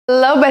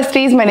Hello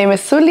besties, my name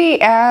is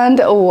Suly and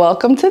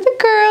welcome to the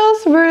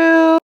girls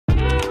room.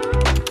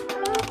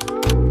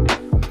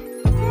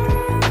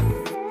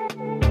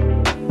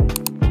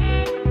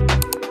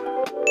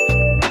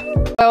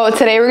 So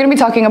today we're going to be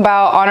talking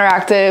about Oner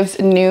Active's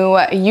new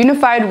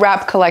unified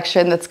wrap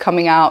collection that's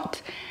coming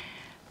out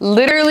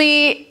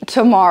literally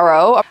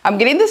tomorrow. I'm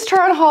getting this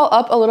try on haul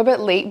up a little bit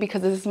late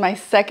because this is my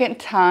second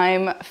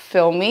time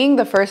filming.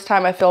 The first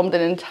time I filmed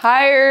an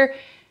entire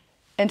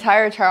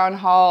try on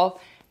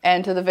haul,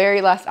 and to the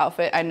very last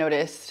outfit I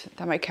noticed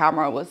that my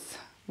camera was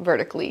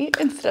vertically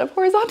instead of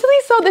horizontally,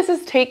 so this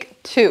is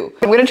take 2.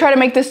 I'm gonna try to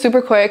make this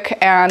super quick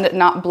and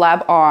not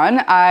blab on.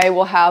 I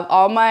will have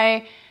all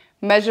my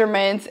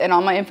measurements and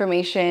all my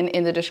information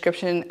in the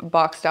description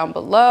box down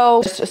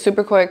below. Just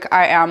super quick,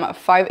 I am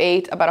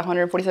 5'8", about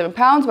 147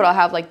 pounds, but I'll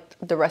have like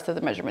the rest of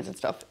the measurements and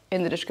stuff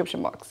in the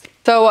description box.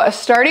 So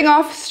starting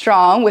off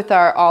strong with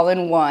our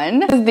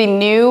all-in-one. This is the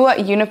new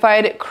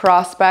unified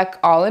crossback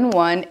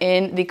all-in-one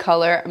in the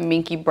color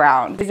minky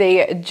brown. It's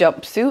a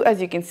jumpsuit,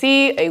 as you can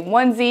see, a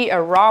onesie,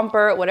 a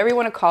romper, whatever you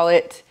want to call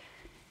it.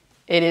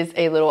 It is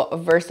a little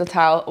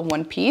versatile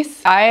one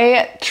piece.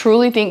 I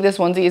truly think this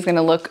onesie is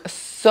gonna look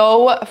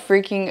so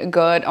freaking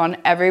good on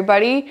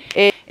everybody.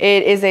 It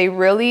is a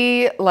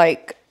really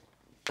like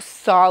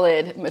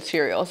solid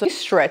material. So it's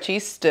stretchy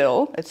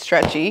still, it's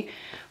stretchy,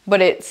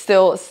 but it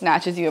still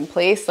snatches you in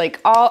place like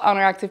all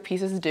Oner Active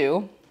pieces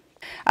do.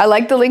 I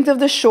like the length of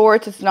the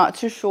shorts. It's not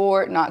too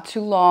short, not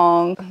too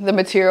long. The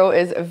material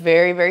is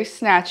very, very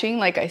snatching,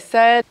 like I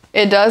said.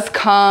 It does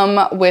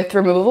come with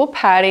removable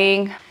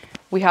padding.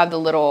 We have the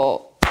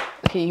little,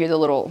 can you hear the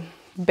little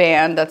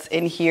band that's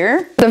in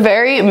here? It's a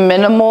very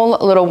minimal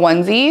little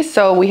onesie,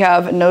 so we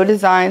have no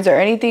designs or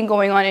anything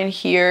going on in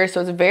here,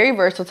 so it's very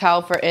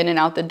versatile for in and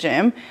out the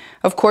gym.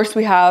 Of course,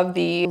 we have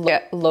the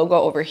logo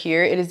over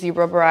here. It is the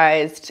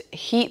rubberized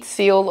heat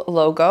seal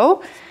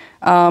logo.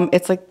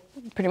 It's like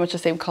pretty much the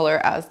same color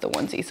as the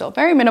onesie, so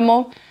very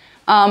minimal.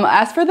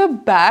 As for the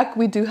back,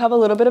 we do have a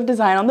little bit of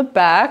design on the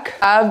back.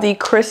 I have the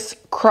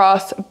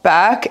crisscross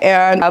back,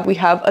 and we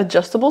have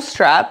adjustable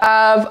strap.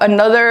 I have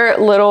another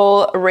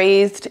little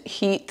raised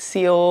heat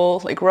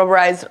seal, like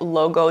rubberized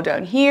logo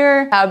down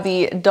here. I have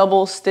the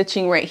double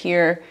stitching right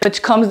here,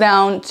 which comes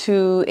down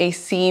to a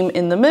seam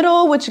in the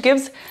middle, which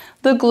gives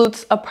the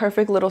glutes a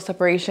perfect little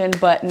separation,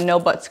 but no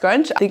butt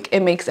scrunch. I think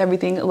it makes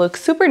everything look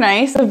super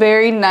nice. A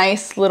very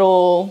nice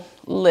little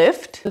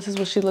lift. This is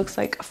what she looks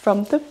like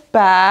from the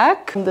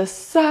back, from the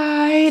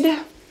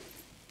side,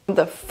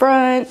 the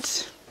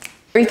front.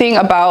 Everything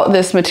about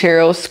this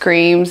material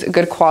screams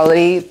good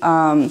quality.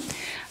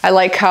 I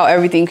like how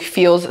everything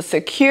feels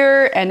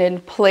secure and in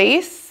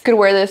place. You could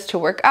wear this to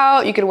work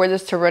out. You could wear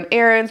this to run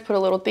errands, put a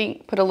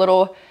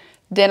little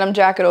denim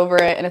jacket over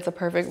it, and it's a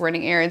perfect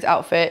running errands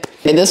outfit.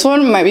 And this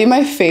one might be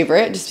my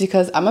favorite just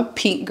because I'm a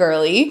pink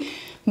girly.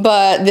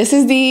 But this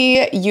is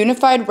the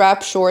unified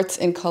wrap shorts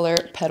in color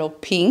petal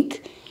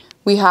pink.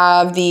 We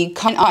have the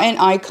Cotton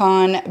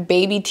Icon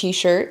baby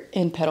t-shirt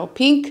in petal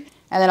pink.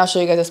 And then I'll show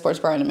you guys the sports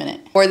bra in a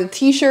minute. For the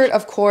t-shirt,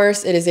 of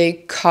course, it is a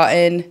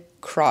cotton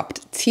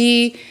cropped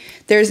tee.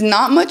 There's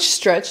not much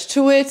stretch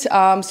to it, so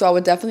I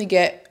would definitely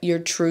get your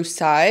true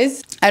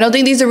size. I don't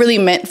think these are really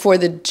meant for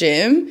the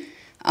gym,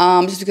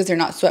 just because they're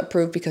not sweat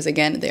proof, because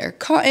again, they're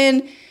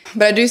cotton.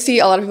 But I do see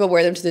a lot of people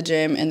wear them to the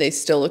gym and they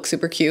still look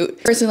super cute.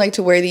 I personally like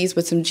to wear these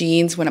with some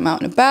jeans when I'm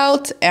out and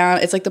about,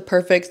 and it's like the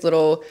perfect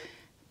little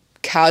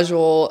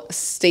casual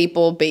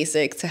staple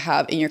basic to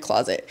have in your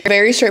closet.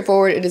 Very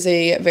straightforward. It is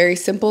a very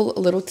simple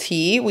little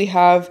tee. We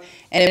have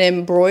an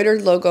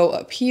embroidered logo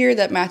up here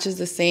that matches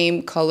the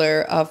same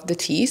color of the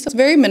tee, so it's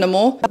very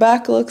minimal. The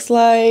back looks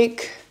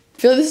like, I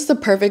feel like this is the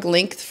perfect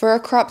length for a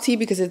crop tee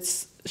because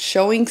it's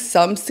showing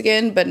some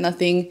skin but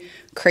nothing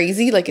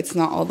crazy, like it's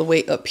not all the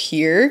way up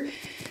here.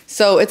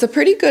 So it's a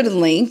pretty good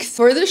length.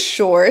 For the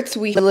shorts,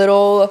 we have a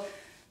little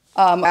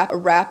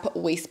wrap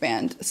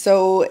waistband.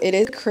 So it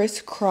is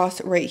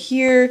crisscross right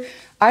here.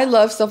 I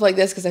love stuff like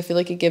this because I feel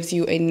like it gives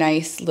you a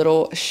nice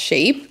little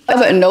shape. We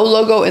have no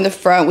logo in the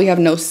front. We have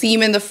no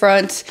seam in the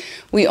front.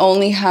 We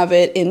only have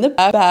it in the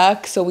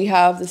back. So we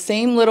have the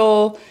same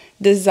little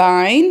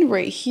design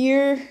right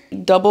here,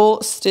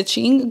 double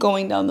stitching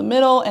going down the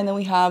middle, and then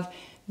we have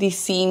the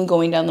seam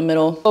going down the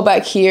middle. So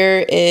back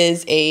here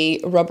is a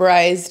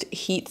rubberized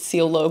heat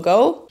seal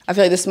logo. I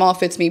feel like the small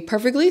fits me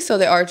perfectly, so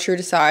they are true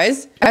to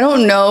size. I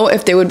don't know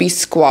if they would be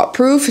squat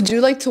proof. I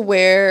do like to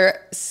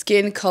wear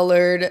skin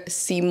colored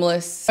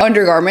seamless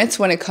undergarments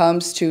when it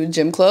comes to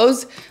gym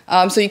clothes.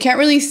 So you can't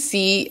really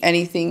see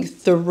anything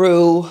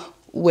through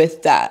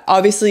with that.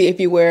 Obviously, if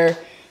you wear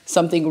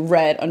something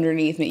red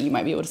underneath it, you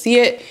might be able to see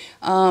it.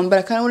 But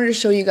I kind of wanted to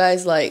show you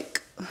guys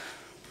like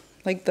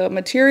the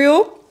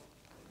material.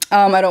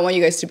 I don't want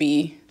you guys to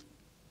be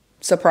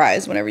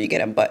surprised whenever you get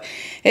them, but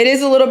it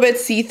is a little bit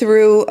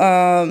see-through,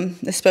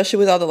 especially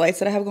with all the lights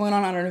that I have going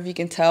on. I don't know if you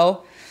can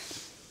tell.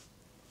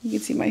 You can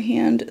see my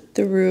hand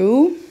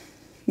through.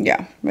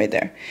 Yeah, right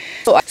there.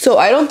 So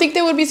I don't think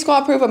they would be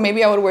squat proof, but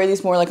maybe I would wear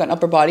these more like on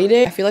upper body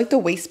day. I feel like the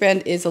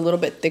waistband is a little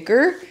bit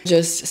thicker,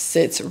 just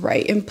sits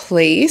right in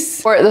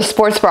place. For the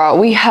sports bra,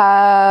 we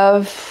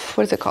have,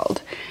 what is it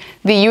called?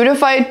 The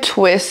Unified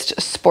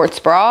Twist sports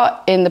bra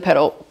in the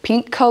petal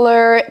pink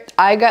color.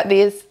 I get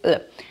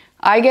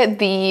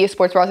the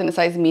sports bras in a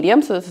size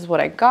medium, so this is what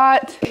I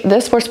got.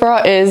 This sports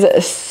bra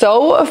is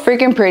so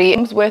freaking pretty. It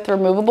comes with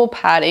removable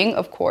padding,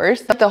 of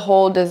course. The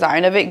whole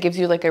design of it gives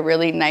you like a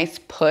really nice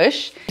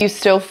push. You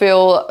still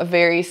feel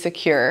very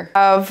secure. We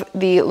have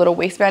the little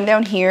waistband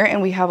down here,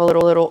 and we have a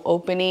little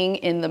opening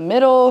in the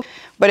middle,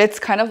 but it's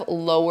kind of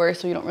lower,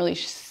 so you don't really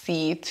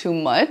see too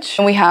much.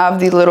 And we have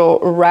the little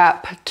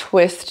wrap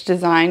twist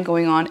design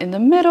going on in the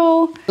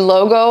middle. The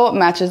logo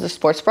matches the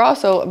sports bra,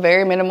 so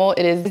very minimal.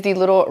 It is the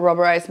little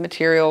rubberized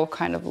material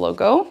kind of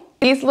logo.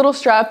 These little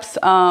straps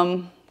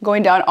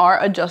going down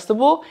are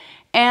adjustable,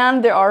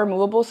 and they are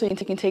removable, so you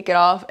can take it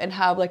off and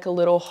have like a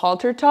little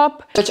halter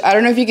top, which I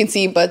don't know if you can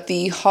see, but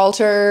the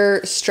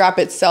halter strap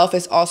itself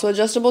is also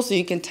adjustable, so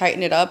you can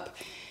tighten it up.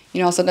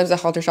 You know, sometimes the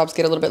halter straps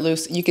get a little bit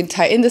loose. You can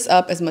tighten this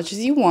up as much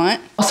as you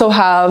want. Also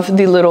have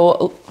the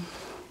little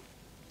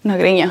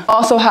rubberized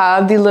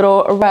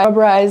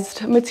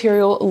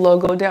material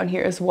logo down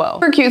here as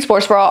well. Super cute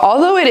sports bra.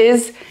 Although it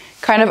is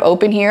kind of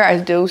open here, I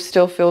do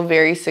still feel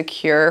very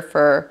secure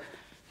for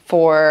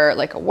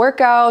like a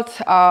workout.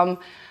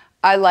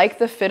 I like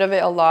the fit of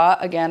it a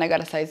lot. Again, I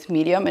got a size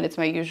medium, and it's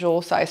my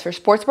usual size for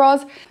sports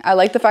bras. I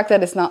like the fact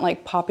that it's not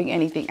like popping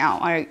anything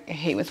out. I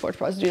hate when sports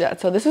bras do that.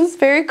 So this is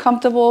very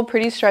comfortable,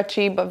 pretty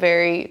stretchy, but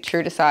very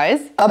true to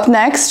size. Up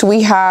next,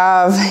 we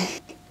have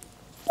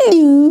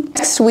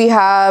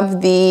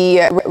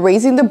the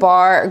Raising the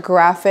Bar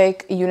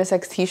graphic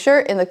unisex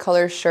t-shirt in the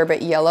color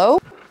sherbet yellow.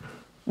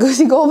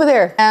 Go over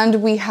there.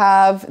 And we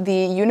have the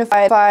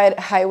unified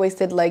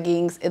high-waisted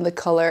leggings in the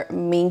color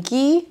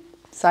minky,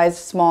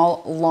 size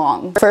small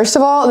long. First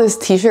of all, this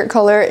t-shirt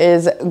color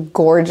is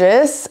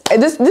gorgeous.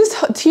 This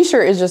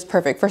t-shirt is just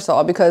perfect, first of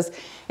all, because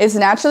it's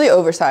naturally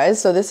oversized.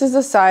 So this is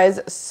a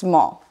size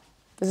small.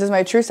 This is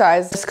my true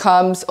size. This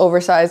comes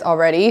oversized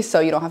already,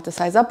 so you don't have to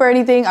size up or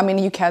anything. I mean,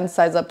 you can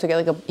size up to get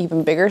like an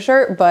even bigger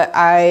shirt, but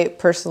I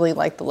personally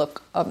like the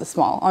look of the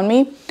small on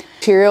me.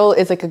 Material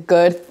is like a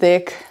good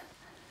thick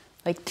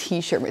like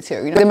t-shirt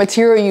material. You know, the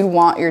material you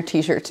want your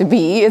t-shirt to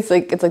be. It's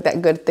like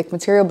that good thick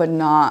material, but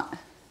not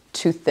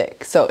too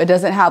thick. So it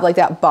doesn't have like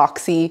that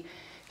boxy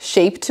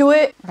shape to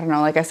it. I don't know,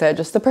 like I said,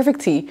 just the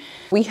perfect tee.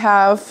 We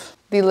have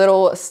the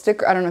little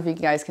sticker. I don't know if you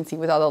guys can see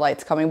with all the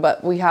lights coming,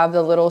 but we have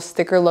the little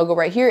sticker logo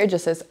right here. It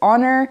just says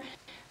Oner.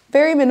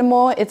 Very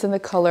minimal. It's in the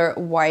color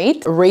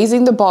white.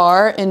 Raising the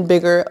Bar in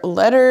bigger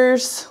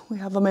letters. We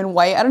have them in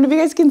white. I don't know if you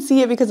guys can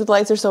see it because the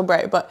lights are so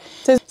bright, but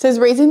it says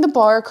Raising the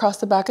Bar across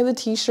the back of the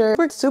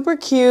t-shirt. Super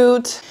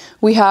cute.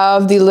 We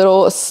have the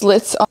little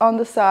slits on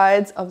the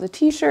sides of the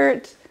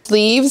t-shirt.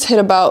 Sleeves hit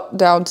about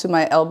down to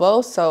my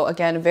elbow. So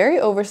again, very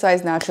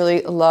oversized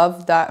naturally.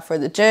 Love that for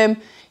the gym.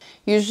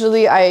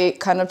 Usually I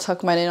kind of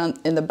tuck mine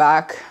in the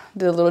back,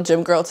 the little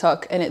gym girl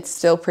tuck, and it's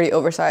still pretty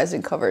oversized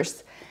and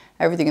covers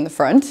everything in the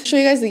front. I'll show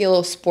you guys the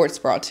yellow sports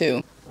bra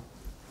too.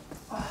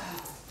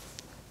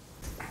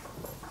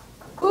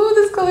 Ooh,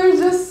 this color is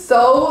just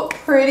so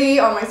pretty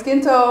on my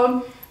skin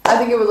tone. I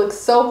think it would look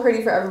so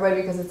pretty for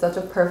everybody because it's such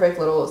a perfect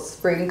little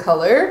spring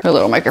color. A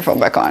little microphone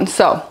back on.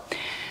 So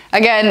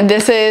again,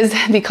 this is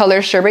the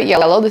color sherbet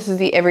yellow. This is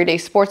the everyday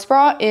sports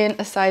bra in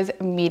a size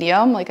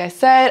medium. Like I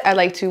said, I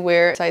like to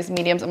wear size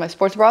mediums on my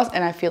sports bras,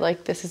 and I feel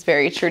like this is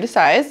very true to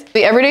size.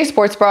 The everyday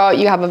sports bra,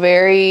 you have a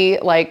very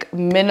like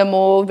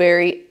minimal,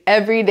 very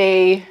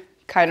everyday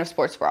kind of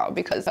sports bra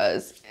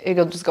because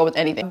it'll just go with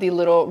anything. The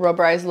little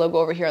rubberized logo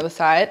over here on the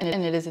side,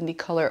 and it is in the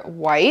color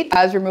white. It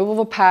has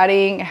removable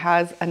padding. It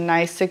has a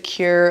nice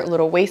secure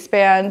little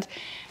waistband.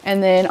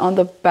 And then on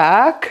the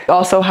back, we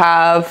also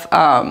have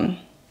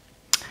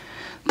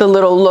the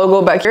little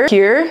logo back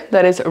here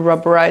that is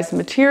rubberized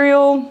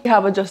material. We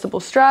have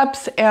adjustable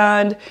straps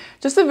and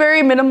just a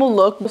very minimal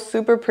look,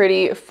 super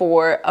pretty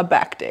for a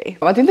back day.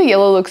 I think the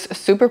yellow looks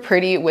super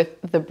pretty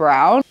with the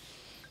brown.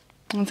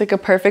 It's like a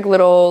perfect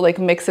little like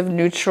mix of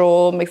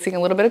neutral, mixing a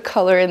little bit of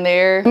color in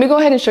there. Let me go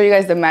ahead and show you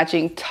guys the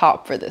matching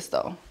top for this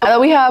though. Now that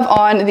we have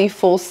on the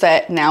full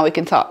set, now we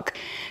can talk.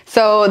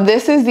 So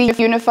this is the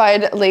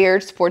unified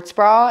layered sports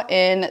bra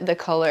in the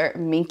color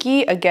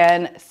minky,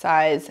 again,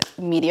 size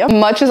medium.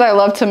 Much as I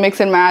love to mix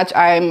and match,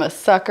 I'm a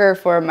sucker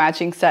for a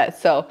matching set.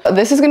 So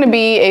this is gonna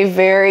be a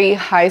very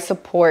high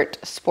support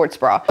sports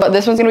bra. But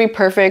this one's gonna be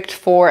perfect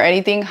for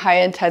anything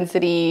high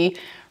intensity,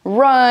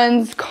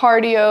 runs,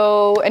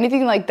 cardio,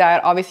 anything like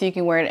that. Obviously you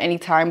can wear it any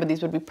time, but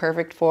these would be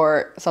perfect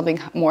for something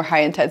more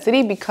high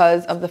intensity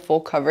because of the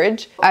full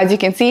coverage. As you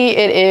can see,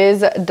 it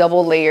is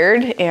double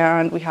layered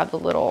and we have the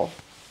little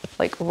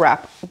like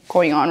wrap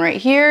going on right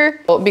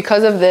here.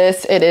 Because of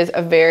this, it is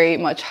a very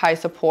much high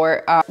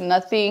support.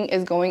 Nothing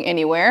is going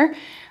anywhere.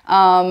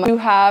 You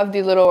have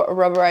the little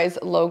rubberized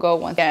logo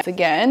once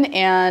again,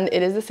 and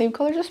it is the same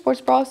color as a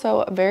sports bra,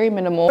 so very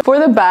minimal. For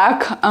the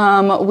back,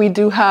 we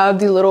do have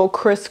the little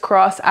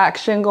crisscross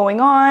action going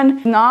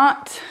on.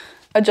 Not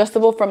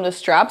adjustable from the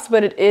straps,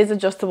 but it is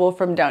adjustable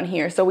from down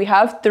here. So we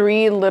have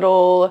three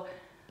little,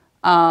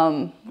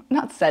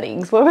 not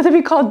settings, what would it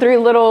be called? Three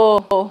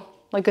little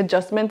like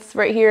adjustments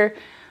right here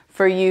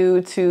for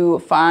you to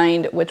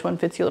find which one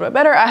fits you a little bit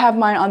better. I have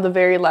mine on the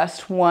very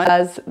last one. It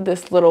has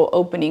this little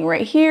opening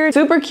right here.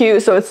 Super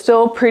cute, so it's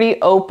still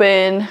pretty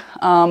open,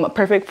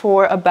 perfect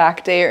for a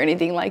back day or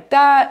anything like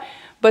that,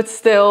 but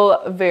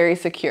still very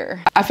secure.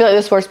 I feel like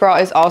the sports bra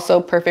is also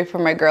perfect for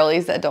my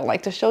girlies that don't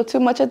like to show too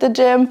much at the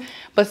gym,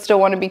 but still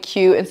want to be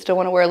cute and still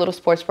want to wear a little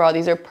sports bra.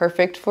 These are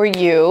perfect for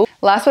you.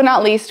 Last but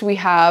not least, we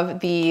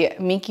have the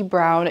Minky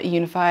Brown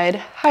Unified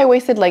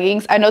high-waisted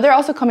leggings. I know they're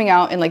also coming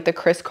out in like the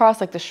crisscross,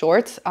 like the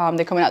shorts.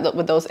 They're coming out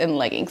with those in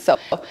leggings. So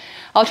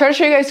I'll try to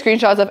show you guys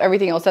screenshots of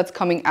everything else that's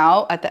coming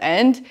out at the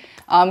end.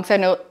 Because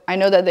I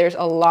know that there's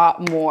a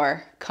lot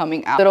more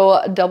coming out.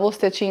 Little double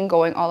stitching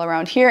going all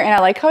around here. And I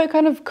like how it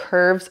kind of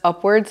curves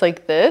upwards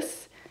like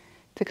this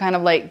to kind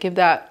of like give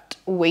that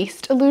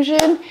waist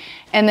illusion.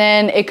 And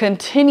then it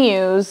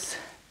continues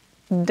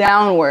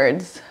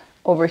downwards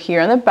over here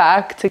on the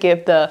back to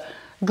give the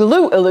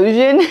glute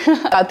illusion.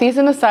 Got these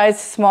in a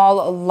size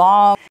small,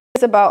 long.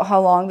 It's about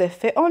how long they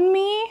fit on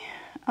me.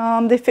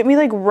 They fit me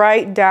like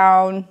right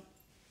down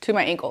to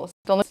my ankles.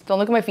 Don't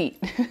look at my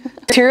feet.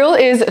 Material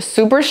is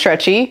super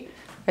stretchy.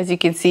 As you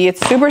can see, it's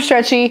super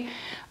stretchy,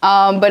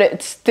 but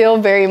it still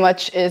very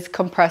much is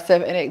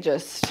compressive and it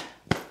just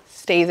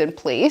stays in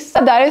place.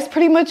 That is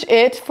pretty much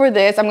it for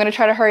this. I'm gonna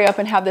try to hurry up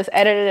and have this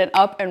edited and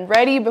up and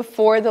ready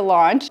before the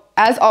launch.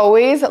 As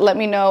always, let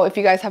me know if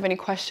you guys have any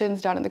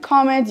questions down in the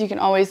comments. You can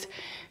always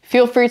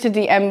feel free to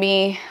DM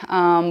me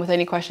with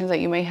any questions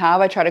that you may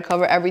have. I try to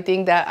cover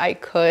everything that I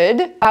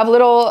could. I have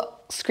little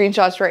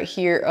screenshots right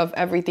here of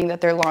everything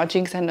that they're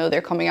launching because I know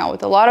they're coming out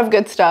with a lot of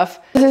good stuff.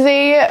 This is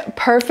a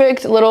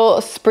perfect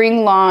little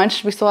spring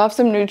launch. We still have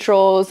some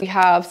neutrals. We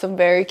have some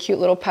very cute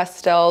little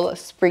pastel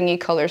springy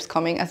colors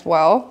coming as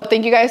well.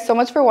 Thank you guys so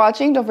much for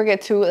watching. Don't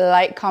forget to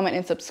like, comment,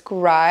 and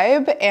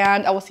subscribe,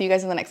 and I will see you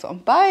guys in the next one.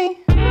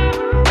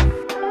 Bye.